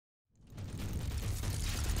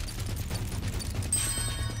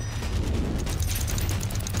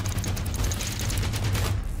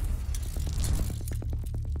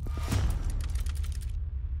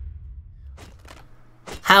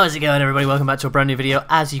How is it going, everybody? Welcome back to a brand new video.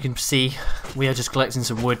 As you can see, we are just collecting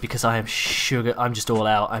some wood because I am sugar. I'm just all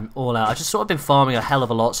out. I'm all out. I've just sort of been farming a hell of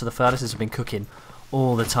a lot, so the furnaces have been cooking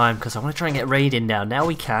all the time because I want to try and get raiding down. Now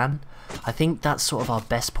we can. I think that's sort of our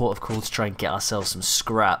best port of call to try and get ourselves some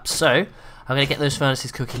scrap. So I'm going to get those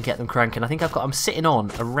furnaces cooking, get them cranking. I think I'm sitting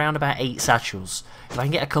on around about 8 satchels. If I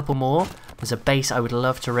can get a couple more, there's a base I would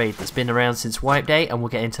love to raid that's been around since wipe day, and we'll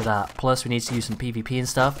get into that. Plus we need to use some PvP and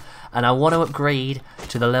stuff, and I want to upgrade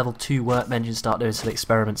to the level 2 workbench and start doing some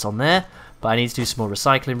experiments on there, but I need to do some more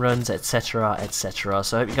recycling runs, etc, etc.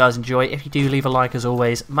 So I hope you guys enjoy. If you do, leave a like as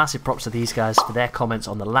always. Massive props to these guys for their comments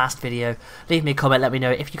on the last video. Leave me a comment, let me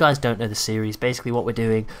know if you guys don't know the series. Basically what we're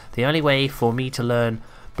doing, the only way for me to learn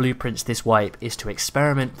blueprints this wipe is to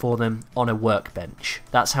experiment for them on a workbench.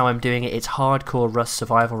 That's how I'm doing it. It's hardcore Rust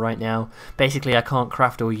survival right now. Basically I can't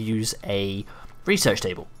craft or use a research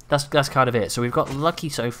table. That's kind of it. So we've got lucky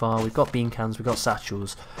so far. We've got bean cans, we've got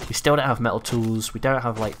satchels. We still don't have metal tools. We don't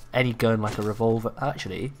have like any gun like a revolver.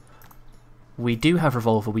 Actually, we do have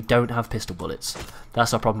revolver, we don't have pistol bullets.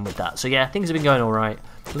 That's our problem with that. So yeah, things have been going alright.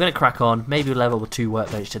 We're going to crack on. Maybe level 2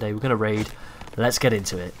 workbench today. We're going to raid. Let's get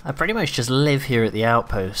into it. I pretty much just live here at the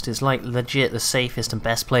outpost. It's like legit the safest and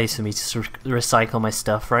best place for me to recycle my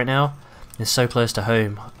stuff right now. It's so close to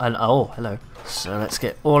home. And oh, hello. So let's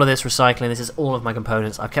get all of this recycling. This is all of my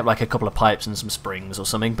components. I've kept like a couple of pipes and some springs or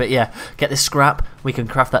something. But yeah, get this scrap. We can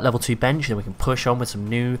craft that level 2 bench and we can push on with some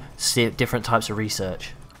new different types of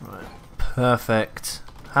research. Right. Perfect.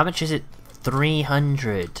 How much is it?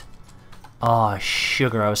 300. Oh,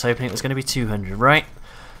 sugar. I was hoping it was going to be 200, right?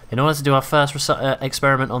 In order to do our first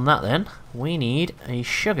experiment on that then, we need a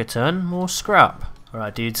sugar ton more scrap.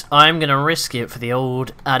 Alright dudes, I'm going to risk it for the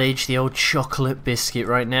old adage, the old chocolate biscuit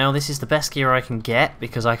right now. This is the best gear I can get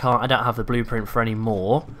because I don't have the blueprint for any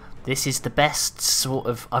more. This is the best sort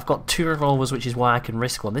of, I've got 2 revolvers, which is why I can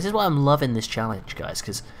risk one. This is why I'm loving this challenge, guys,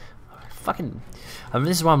 because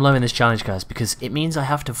this is why I'm loving this challenge, guys, because it means I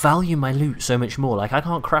have to value my loot so much more. Like I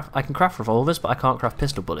can craft revolvers, but I can't craft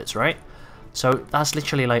pistol bullets, right? So that's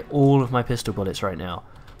literally like all of my pistol bullets right now,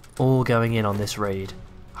 all going in on this raid.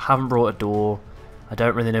 I haven't brought a door. I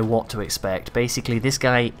don't really know what to expect. Basically this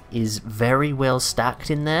guy is very well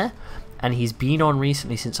stacked in there, and he's been on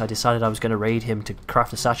recently since I decided I was going to raid him to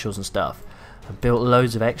craft the satchels and stuff. I've built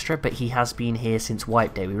loads of extra, but he has been here since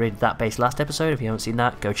wipe day. We raided that base last episode. If you haven't seen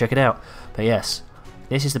that, go check it out. But yes,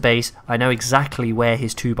 this is the base. I know exactly where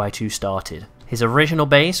his 2x2 started. His original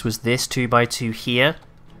base was this 2x2 here,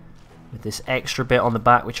 with this extra bit on the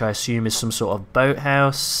back, which I assume is some sort of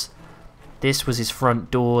boathouse. This was his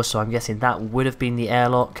front door, so I'm guessing that would have been the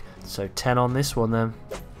airlock. So 10 on this one then.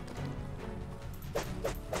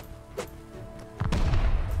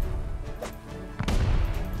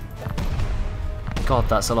 God,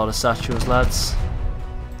 that's a lot of satchels, lads.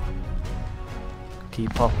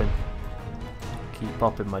 Keep popping. Keep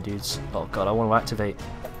popping, my dudes. Oh god, I want to activate.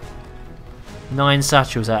 9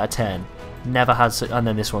 satchels out of 10. Never had such, and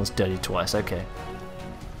then this one's dirty twice, okay.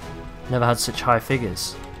 Never had such high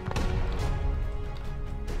figures.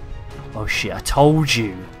 Oh shit, I told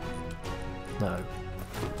you! No.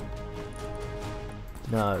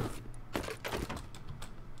 No.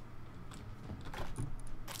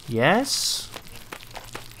 Yes?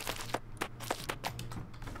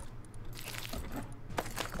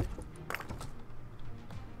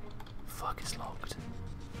 Fuck, it's locked.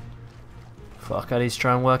 Fuck, I need to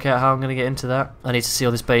try and work out how I'm going to get into that. I need to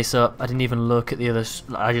seal this base up. I didn't even look at the others.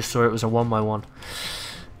 I just saw it was a 1x1.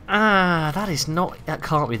 Ah, that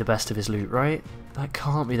can't be the best of his loot, right? That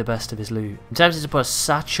can't be the best of his loot. I'm tempted to put a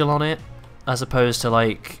satchel on it, as opposed to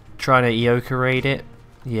like trying to Ioka raid it.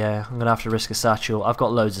 Yeah, I'm going to have to risk a satchel. I've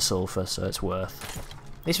got loads of sulfur, so it's worth.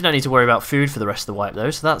 At least we don't need to worry about food for the rest of the wipe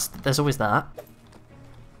though, so there's always that.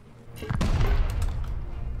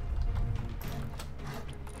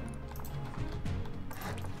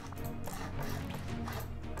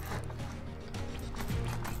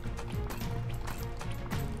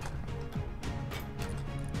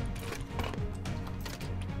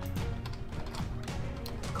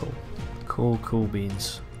 Cool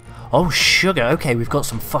beans. Oh, sugar. Okay, we've got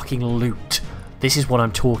some fucking loot. This is what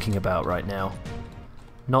I'm talking about right now.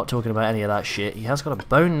 Not talking about any of that shit. He has got a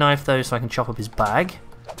bone knife though, so I can chop up his bag.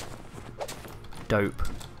 Dope.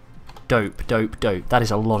 Dope, dope, dope. That is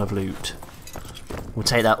a lot of loot. We'll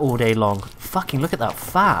take that all day long. Fucking look at that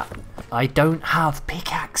fat. I don't have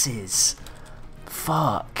pickaxes.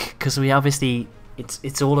 Fuck. Because we obviously...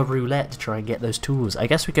 It's all a roulette to try and get those tools. I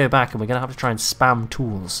guess we go back and we're going to have to try and spam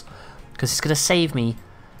tools. Because it's going to save me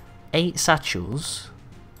 8 satchels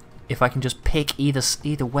if I can just pick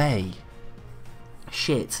either way.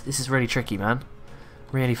 Shit, this is really tricky, man.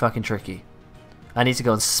 Really fucking tricky. I need to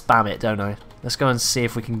go and spam it, don't I? Let's go and see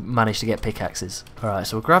if we can manage to get pickaxes. Alright,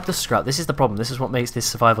 so we'll grab the scrap. This is the problem. This is what makes this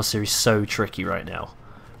survival series so tricky right now.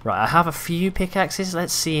 Right, I have a few pickaxes.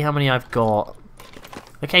 Let's see how many I've got.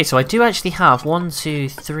 Okay, so I do actually have 1, 2,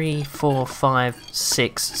 3, 4, 5,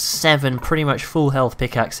 6, 7 pretty much full health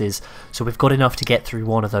pickaxes. So we've got enough to get through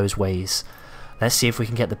one of those ways. Let's see if we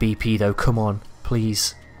can get the BP though. Come on,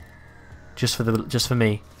 please. Just for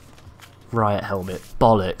me. Riot helmet.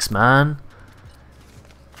 Bollocks, man.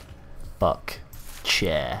 Fuck.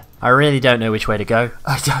 Chair. I really don't know which way to go.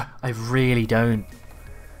 I really don't.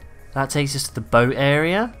 That takes us to the boat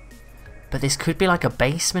area. But this could be like a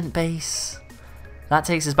basement base. That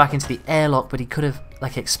takes us back into the airlock, but he could have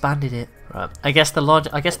like expanded it. Right. I guess the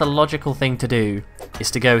logical thing to do is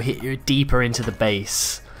to go deeper into the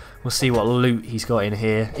base. We'll see what loot he's got in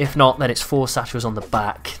here. If not, then it's 4 satchels on the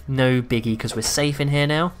back. No biggie, because we're safe in here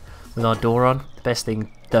now with our door on. The best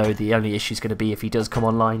thing, though, the only issue is going to be if he does come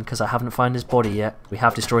online, because I haven't found his body yet. We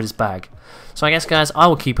have destroyed his bag. So I guess, guys, I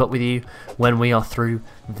will keep up with you when we are through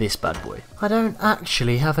this bad boy. I don't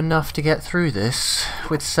actually have enough to get through this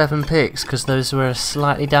with 7 picks, because those were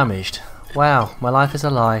slightly damaged. Wow, my life is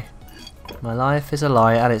a lie. My life is a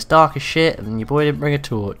lie, and it's dark as shit, and your boy didn't bring a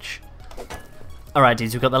torch. Alright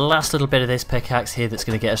dudes, we've got the last little bit of this pickaxe here that's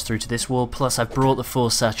going to get us through to this wall, plus I've brought the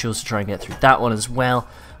 4 satchels to try and get through that one as well.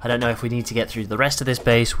 I don't know if we need to get through the rest of this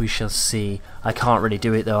base, we shall see. I can't really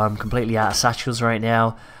do it though, I'm completely out of satchels right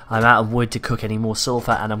now. I'm out of wood to cook any more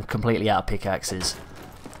sulfur, and I'm completely out of pickaxes.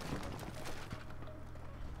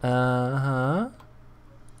 Matteo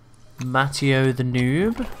the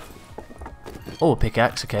noob. Oh, a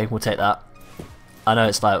pickaxe, okay, we'll take that. I know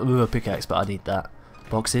it's like, ooh, a pickaxe, but I need that.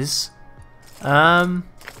 Boxes.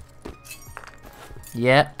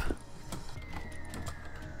 Yep.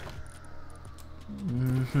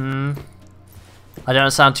 I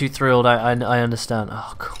don't sound too thrilled, I understand.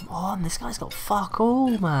 Oh, come on, this guy's got fuck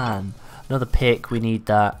all, man. Another pick, we need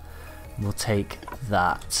that. We'll take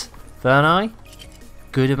that. Verni,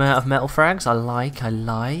 good amount of metal frags, I like. Can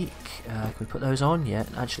we put those on? Yeah,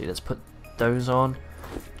 actually, let's put those on.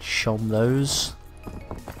 Chom those.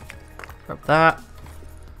 Grab that.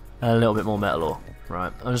 And a little bit more metal ore.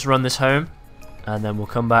 Right, I'll just run this home, and then we'll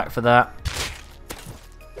come back for that.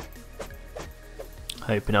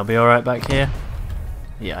 Hoping I'll be alright back here.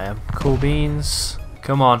 Yeah, I am. Cool beans.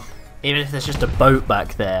 Come on. Even if there's just a boat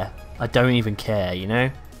back there, I don't even care, you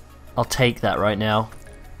know? I'll take that right now.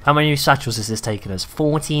 How many satchels has this taken us?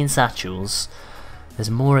 14 satchels. There's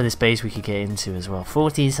more of this base we could get into as well.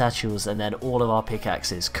 14 satchels and then all of our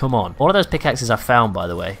pickaxes. Come on. All of those pickaxes I found, by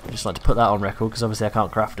the way. I'd just like to put that on record because obviously I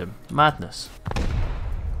can't craft them. Madness.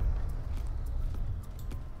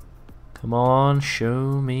 Come on,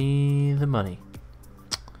 show me the money.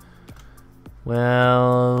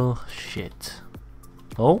 Well, shit.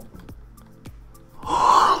 Oh?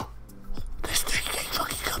 There's 3K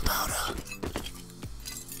fucking gunpowder.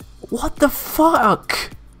 What the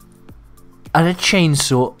fuck? And a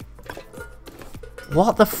chainsaw.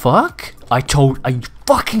 What the fuck? I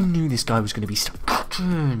fucking knew this guy was going to be stuck.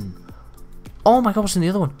 Oh my god, what's in the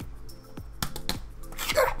other one?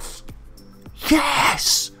 Yes!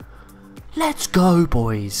 Yes! Let's go,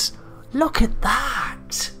 boys. Look at that.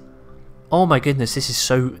 Oh my goodness, this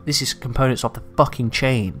is components off the fucking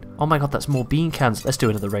chain. Oh my god, that's more bean cans. Let's do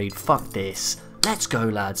another raid. Fuck this. Let's go,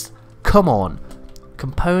 lads. Come on.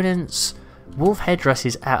 Components. Wolf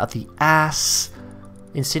headdresses out of the ass.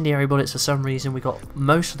 Incendiary bullets for some reason. We got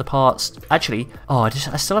most of the parts. Actually, I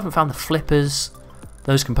still haven't found the flippers.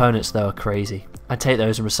 Those components though are crazy. I take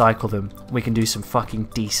those and recycle them. We can do some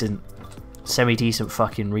fucking decent, semi-decent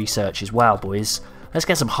fucking research as well, boys. Let's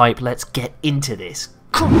get some hype. Let's get into this.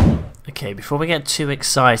 Okay, before we get too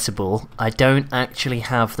excitable, I don't actually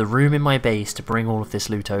have the room in my base to bring all of this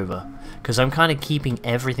loot over. Because I'm kind of keeping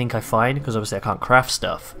everything I find, because obviously I can't craft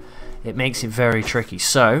stuff. It makes it very tricky.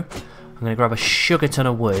 So, I'm going to grab a sugar ton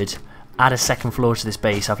of wood, add a second floor to this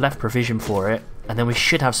base. I've left provision for it, and then we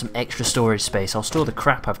should have some extra storage space. I'll store the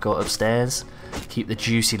crap I've got upstairs, keep the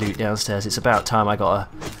juicy loot downstairs. It's about time I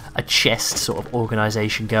got a chest sort of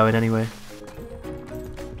organisation going anyway.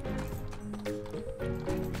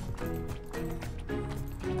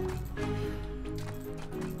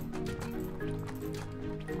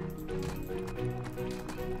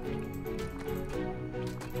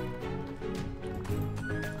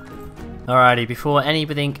 Alrighty, before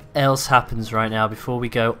anything else happens right now, before we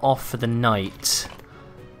go off for the night,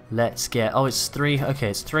 let's get, it's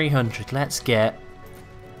 300, let's get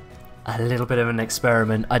a little bit of an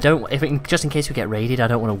experiment. Just in case we get raided, I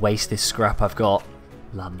don't want to waste this scrap I've got.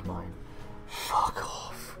 Landmine. Fuck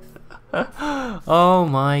off. Oh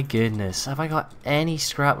my goodness. Have I got any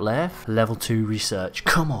scrap left? Level 2 research.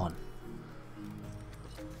 Come on.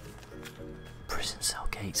 Prison cell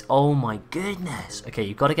gates. Oh my goodness. Okay,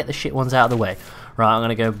 you've got to get the shit ones out of the way. Right, I'm going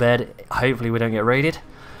to go to bed. Hopefully we don't get raided.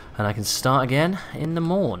 And I can start again in the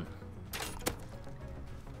morn.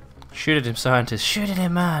 Shoot at him, scientist. Shoot at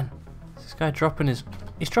him, man. This guy dropping his...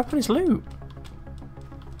 He's dropping his loot.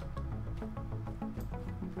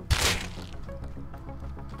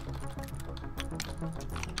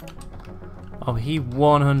 Oh, he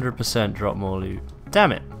 100% dropped more loot.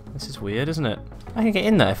 Damn it. This is weird, isn't it? I can get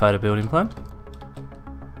in there if I had a building plan.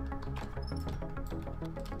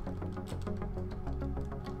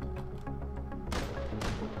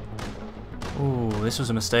 Ooh, this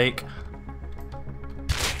was a mistake.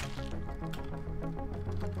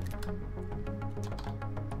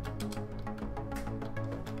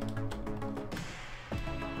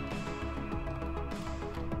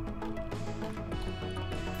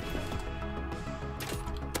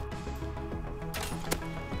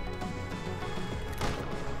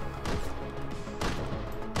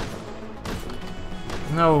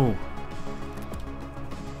 No.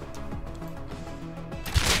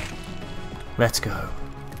 Let's go.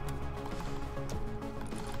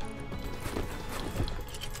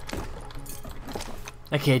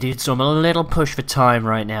 Okay, dude, so I'm a little pushed for time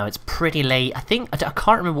right now. It's pretty late. I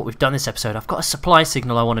can't remember what we've done this episode. I've got a supply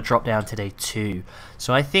signal I want to drop down today too.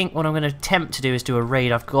 So I think what I'm going to attempt to do is do a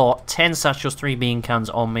raid. I've got 10 satchels, 3 bean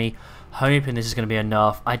cans on me. Hoping this is going to be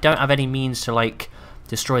enough. I don't have any means to, like,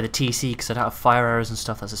 destroy the TC because I don't have fire arrows and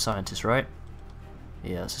stuff. That's a scientist, right?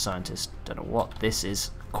 Yeah, that's a scientist. Don't know what this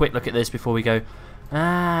is. Quick look at this before we go.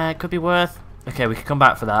 It could be worth. Okay, we can come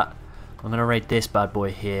back for that. I'm going to raid this bad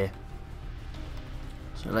boy here.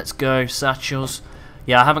 So let's go, satchels.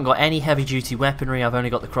 Yeah, I haven't got any heavy duty weaponry. I've only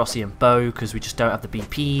got the Crossy and bow because we just don't have the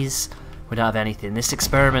BPs. We don't have anything. This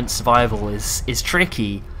experiment survival is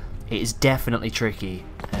tricky. It is definitely tricky.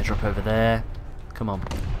 Airdrop over there. Come on.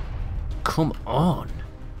 Come on.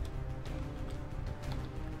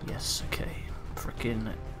 Yes, okay.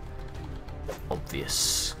 Freaking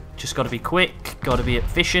obvious. Just gotta be quick. Gotta be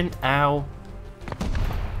efficient. Ow.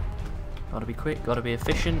 Gotta be quick. Gotta be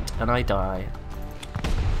efficient. And I die.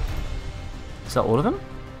 Is that all of them?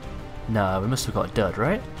 No, we must have got a dud,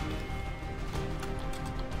 right?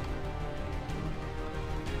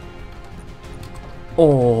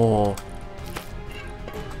 Oh.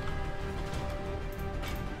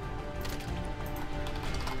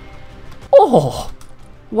 Oh.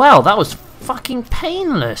 Wow, that was fucking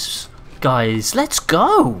painless. Guys, let's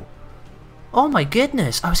go. Oh my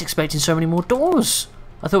goodness. I was expecting so many more doors.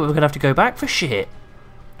 I thought we were going to have to go back for shit.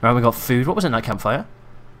 Right, we got food. What was in that campfire?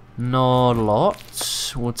 Not a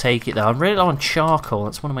lot. We'll take it though. I'm really low on charcoal.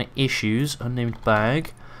 That's one of my issues. Unnamed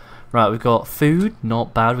bag. Right, we've got food.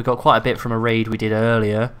 Not bad. We got quite a bit from a raid we did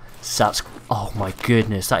earlier. So that's... Oh my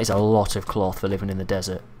goodness. That is a lot of cloth for living in the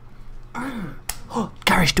desert. Oh,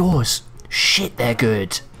 garage doors. Shit, they're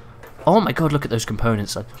good. Oh my god, look at those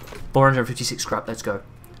components. 456 scrap. Let's go.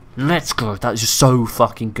 Let's go. That is just so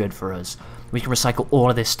fucking good for us. We can recycle all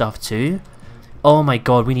of this stuff too. Oh my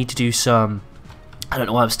god, we need to do some... I don't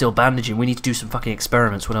know why I'm still bandaging. We need to do some fucking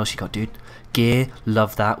experiments. What else you got, dude? Gear.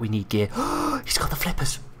 Love that. We need gear. He's got the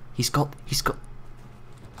flippers. He's got...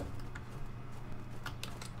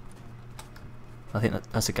 I think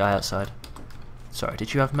that's a guy outside. Sorry,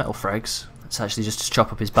 did you have metal frags? It's actually just to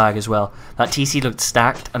chop up his bag as well. That TC looked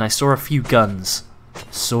stacked, and I saw a few guns.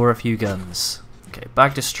 Okay,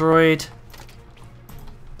 bag destroyed.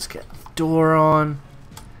 Let's get the door on.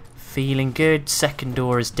 Feeling good. Second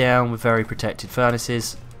door is down with very protected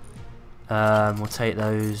furnaces. We'll take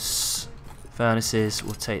those furnaces.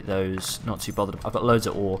 We'll take those. Not too bothered. I've got loads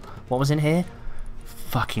of ore. What was in here?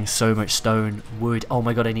 Fucking so much stone. Wood. Oh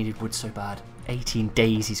my god, I needed wood so bad. 18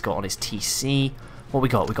 days he's got on his TC. What we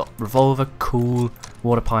got? We got revolver, cool,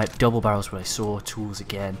 water pipe, double barrels what I saw, tools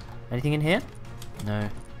again. Anything in here? No.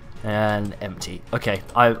 And empty. Okay,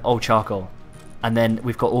 old charcoal. And then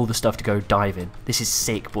we've got all the stuff to go diving. This is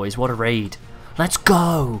sick, boys. What a raid. Let's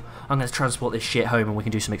go! I'm going to transport this shit home and we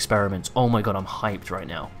can do some experiments. Oh my god, I'm hyped right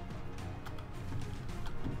now.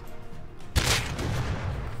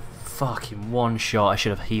 Fucking one shot. I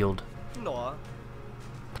should have healed.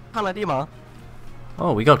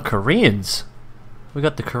 Oh, we got Koreans. We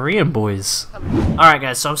got the Korean boys. Alright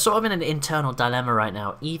guys, so I'm sort of in an internal dilemma right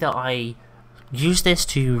now. Either I use this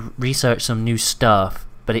to research some new stuff,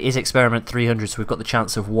 but it is experiment 300, so we've got the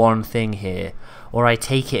chance of one thing here, or I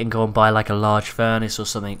take it and go and buy like a large furnace or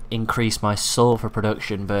something, increase my sulfur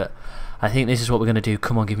production, but I think this is what we're going to do.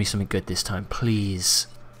 Come on, give me something good this time, please.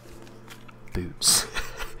 Boots.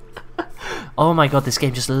 Oh my god, this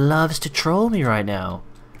game just loves to troll me right now.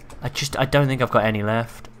 I don't think I've got any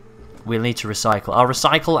left. We'll need to recycle. I'll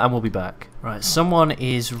recycle and we'll be back. Right, someone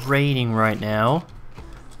is raiding right now.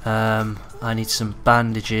 I need some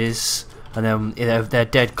bandages. And then they're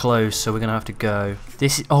dead close, so we're going to have to go.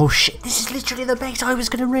 This is... Oh shit, this is literally the base I was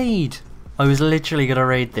going to raid. I was literally going to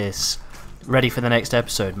raid this. Ready for the next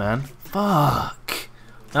episode, man. Fuck.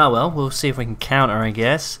 Oh well, we'll see if we can counter, I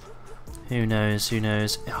guess. Who knows, who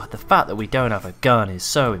knows. Oh, the fact that we don't have a gun is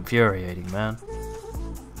so infuriating, man.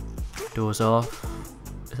 Doors off.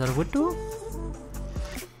 Is that a wood door?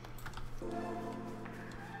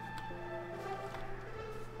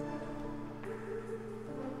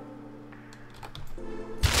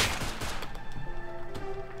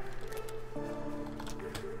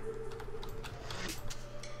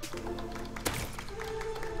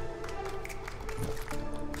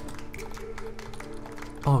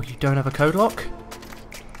 Oh, you don't have a code lock?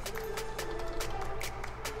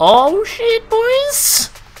 Oh shit, boys!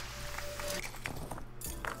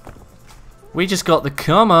 We just got the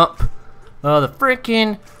come up of the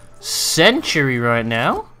freaking century right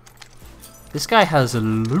now. This guy has a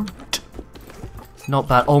loot. Not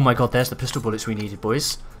bad. Oh my god, there's the pistol bullets we needed,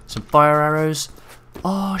 boys. Some fire arrows.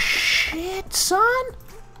 Oh shit, son!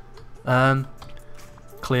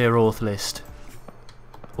 Clear auth list.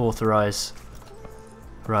 Authorize.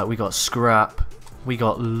 Right, we got scrap. We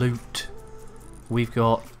got loot. We've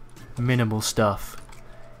got minimal stuff.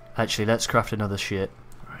 Actually, let's craft another shit.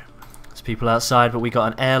 Right. There's people outside, but we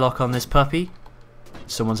got an airlock on this puppy.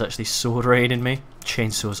 Someone's actually sword raiding me.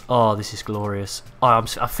 Chainsaws. Oh, this is glorious. Oh,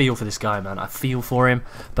 I feel for this guy, man. I feel for him,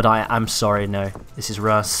 but I'm sorry, no. This is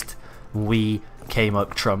Rust. We came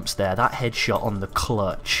up trumps there. That headshot on the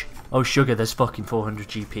clutch. Oh, sugar, there's fucking 400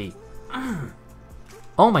 GP.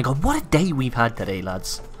 Oh my god, what a day we've had today,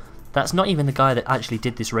 lads. That's not even the guy that actually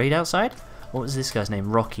did this raid outside. What was this guy's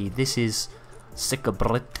name? Rocky. This is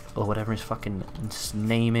Sikabrit, or whatever his fucking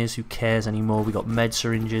name is. Who cares anymore? We got med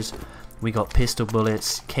syringes. We got pistol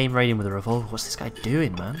bullets. Came raiding with a revolver. What's this guy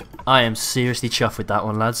doing, man? I am seriously chuffed with that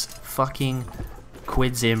one, lads. Fucking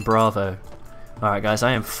quids in, bravo. Alright, guys,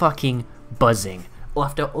 I am fucking buzzing. Well,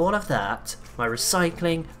 after all of that, my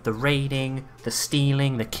recycling, the raiding, the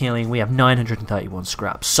stealing, the killing, we have 931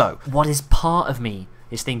 scraps. So, what is part of me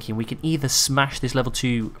is thinking we can either smash this level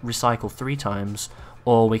 2 recycle 3 times,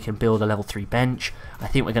 or we can build a level 3 bench. I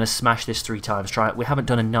think we're going to smash this 3 times. Try it. We haven't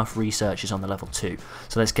done enough researches on the level 2.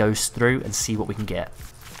 So let's go through and see what we can get.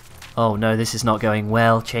 Oh no, this is not going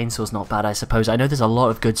well. Chainsaw's not bad, I suppose. I know there's a lot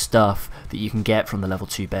of good stuff that you can get from the level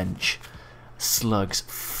 2 bench. Slugs.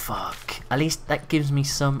 Fuck. At least that gives me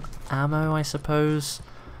some ammo, I suppose.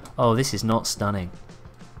 Oh, this is not stunning.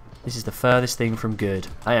 This is the furthest thing from good.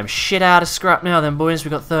 I am shit out of scrap now then, boys.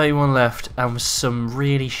 We've got 31 left and some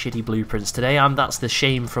really shitty blueprints today. That's the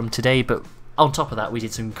shame from today, but on top of that, we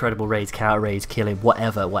did some incredible raids, counter raids, killing,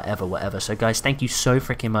 whatever. So guys, thank you so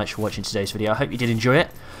freaking much for watching today's video. I hope you did enjoy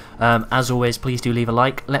it. As always, please do leave a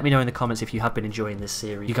like. Let me know in the comments if you have been enjoying this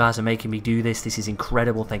series. You guys are making me do this. This is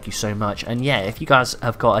incredible. Thank you so much. And yeah, if you guys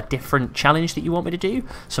have got a different challenge that you want me to do,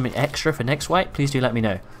 something extra for next week, please do let me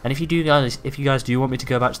know. And if you guys do want me to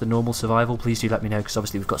go back to the normal survival, please do let me know, because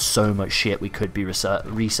obviously we've got so much shit we could be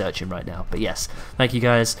researching right now. But yes, thank you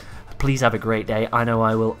guys. Please have a great day. I know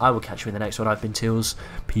I will. I will catch you in the next one. I've been Tilz.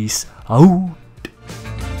 Peace out.